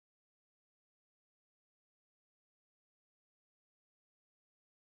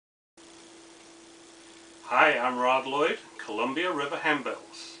Hi, I'm Lloyd, Columbia River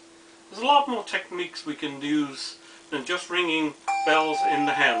Handbells. There's a lot more techniques we can use than just ringing bells in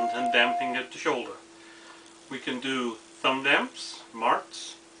the hand and damping at the shoulder. We can do thumb damps,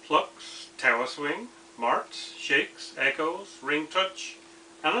 marts, plucks, tower swing, marts, shakes, echoes, ring touch,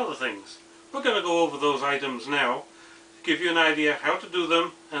 and other things. We're going to go over those items now to give you an idea how to do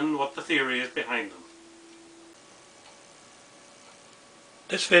them and what the theory is behind them.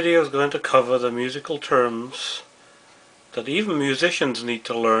 This video is going to cover the musical terms that even musicians need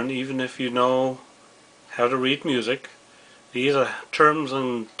to learn, even if you know how to read music. These are terms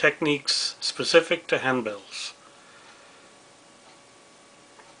and techniques specific to handbells.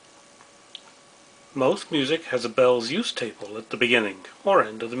 Most music has a bell's use table at the beginning or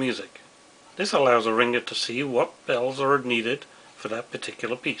end of the music. This allows a ringer to see what bells are needed for that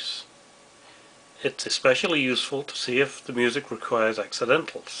particular piece. It's especially useful to see if the music requires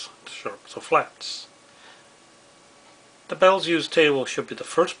accidentals, sharps or flats. The bell's use table should be the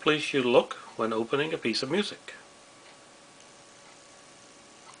first place you look when opening a piece of music.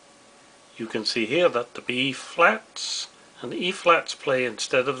 You can see here that the B flats and the E flats play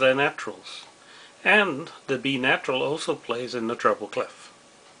instead of their naturals, and the B natural also plays in the treble clef.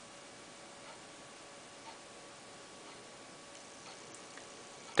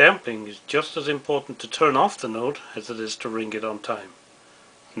 Damping is just as important to turn off the note as it is to ring it on time.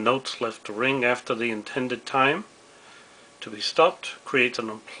 Notes left to ring after the intended time to be stopped creates an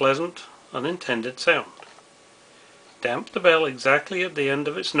unpleasant, unintended sound. Damp the bell exactly at the end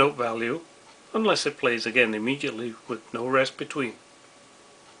of its note value, unless it plays again immediately with no rest between.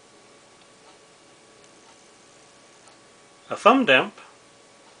 A thumb damp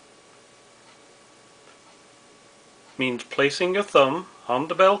means placing your thumb on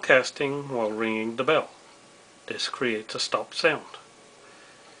the bell casting while ringing the bell. This creates a stop sound.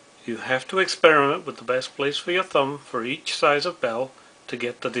 You have to experiment with the best place for your thumb for each size of bell to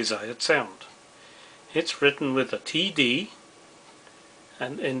get the desired sound. It's written with a TD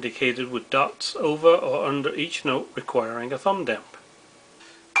and indicated with dots over or under each note requiring a thumb damp.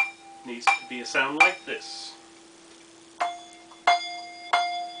 It needs to be a sound like this.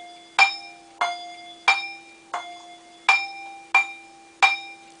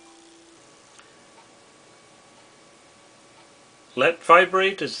 Let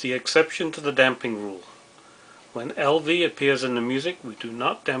vibrate is the exception to the damping rule. When LV appears in the music, we do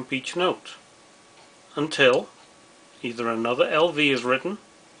not damp each note until either another LV is written,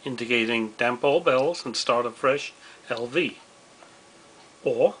 indicating damp all bells and start a fresh LV,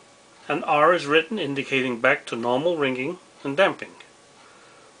 or an R is written indicating back to normal ringing and damping,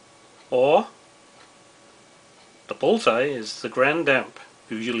 or the bullseye is the grand damp,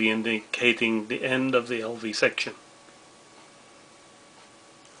 usually indicating the end of the LV section.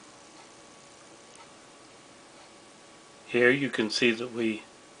 Here you can see that we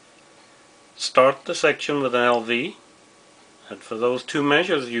start the section with an LV, and for those two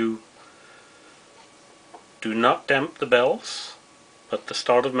measures you do not damp the bells, but the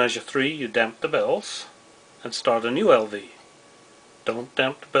start of measure 3 you damp the bells and start a new LV. Don't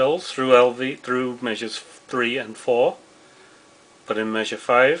damp the bells through measures 3 and 4, but in measure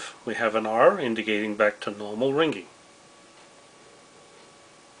 5 we have an R indicating back to normal ringing.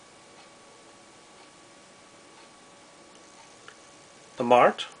 The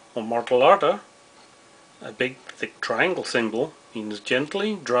mart, or martellata, a big thick triangle symbol, means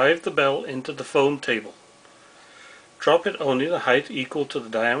gently drive the bell into the foam table. Drop it only the height equal to the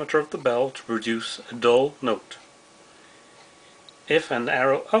diameter of the bell to produce a dull note. If an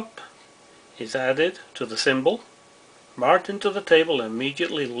arrow up is added to the symbol, mart into the table and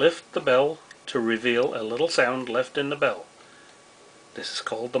immediately lift the bell to reveal a little sound left in the bell. This is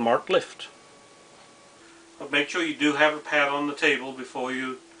called the mart lift. But make sure you do have a pad on the table before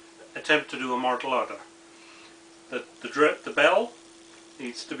you attempt to do a martellata. The bell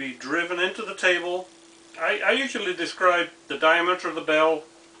needs to be driven into the table. I usually describe the diameter of the bell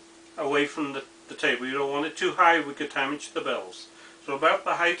away from the table. You don't want it too high, we could damage the bells. So about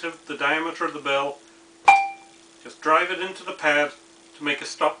the height of the diameter of the bell, just drive it into the pad to make a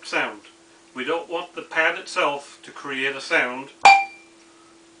stopped sound. We don't want the pad itself to create a sound.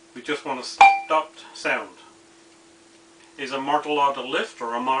 We just want a stopped sound. Is a martellata lift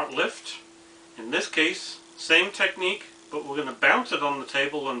or a mart lift. In this case, same technique, but we're going to bounce it on the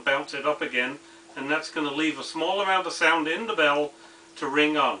table and bounce it up again, and that's going to leave a small amount of sound in the bell to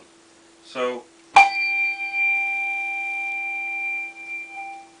ring on. So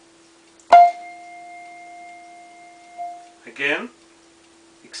again,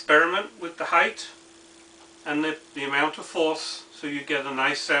 experiment with the height and the amount of force, so you get a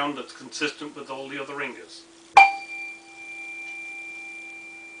nice sound that's consistent with all the other ringers.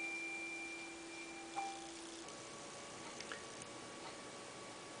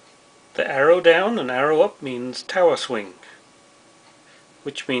 The arrow down and arrow up means tower swing,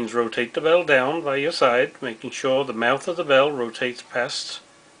 which means rotate the bell down by your side, making sure the mouth of the bell rotates past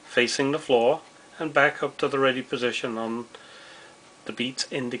facing the floor and back up to the ready position on the beats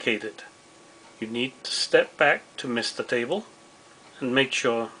indicated. You need to step back to miss the table and make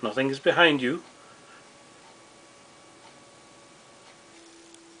sure nothing is behind you.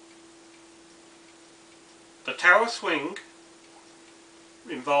 The tower swing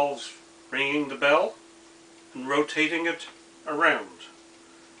involves ringing the bell and rotating it around.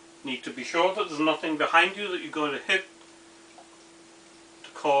 You need to be sure that there's nothing behind you that you're going to hit to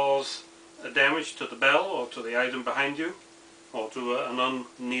cause a damage to the bell or to the item behind you, or to an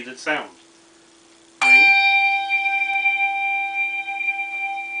unneeded sound. Ring.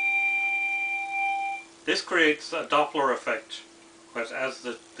 This creates a Doppler effect, whereas as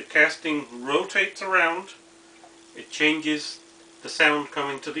the casting rotates around, it changes the sound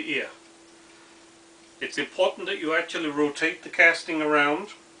coming to the ear. It's important that you actually rotate the casting around,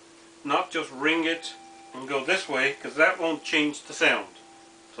 not just ring it and go this way, because that won't change the sound.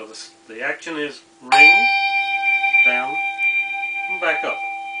 So the action is ring, down, and back up.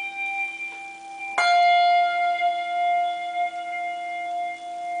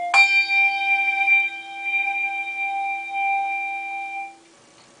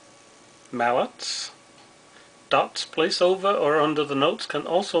 Mallets. Dots placed over or under the notes can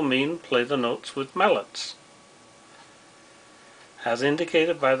also mean play the notes with mallets, as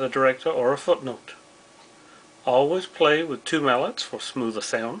indicated by the director or a footnote. Always play with 2 mallets for smoother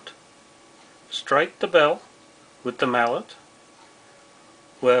sound. Strike the bell with the mallet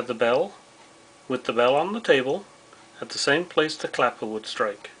with the bell on the table at the same place the clapper would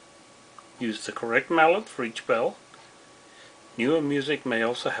strike. Use the correct mallet for each bell. Newer music may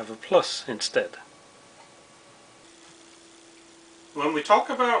also have a plus instead. When we talk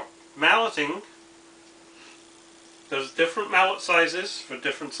about malleting, there's different mallet sizes for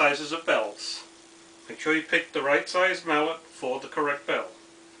different sizes of bells. Make sure you pick the right size mallet for the correct bell.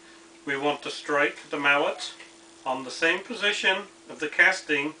 We want to strike the mallet on the same position of the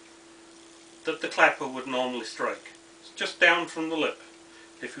casting that the clapper would normally strike. It's just down from the lip.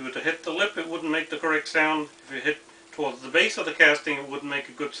 If you were to hit the lip, it wouldn't make the correct sound. If you hit towards the base of the casting, it wouldn't make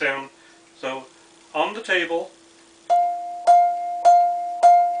a good sound. So on the table,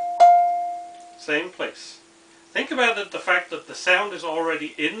 same place. Think about it, the fact that the sound is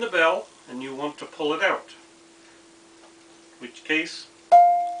already in the bell and you want to pull it out. In which case,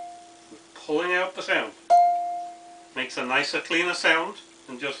 pulling out the sound makes a nicer, cleaner sound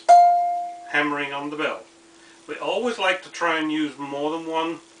than just hammering on the bell. We always like to try and use more than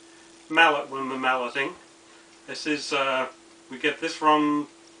one mallet when we're malleting. This is, we get this from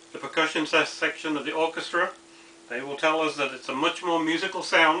the percussion section of the orchestra. They will tell us that it's a much more musical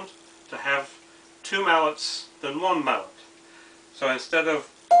sound to have 2 mallets than 1 mallet. So instead of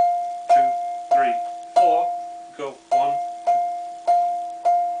 2, 3, 4, go 1,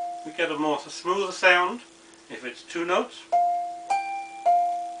 2. We get a more smoother sound if it's 2 notes.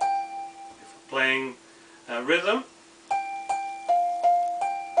 If we're playing rhythm,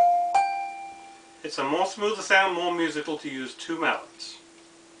 it's a more smoother sound, more musical to use 2 mallets.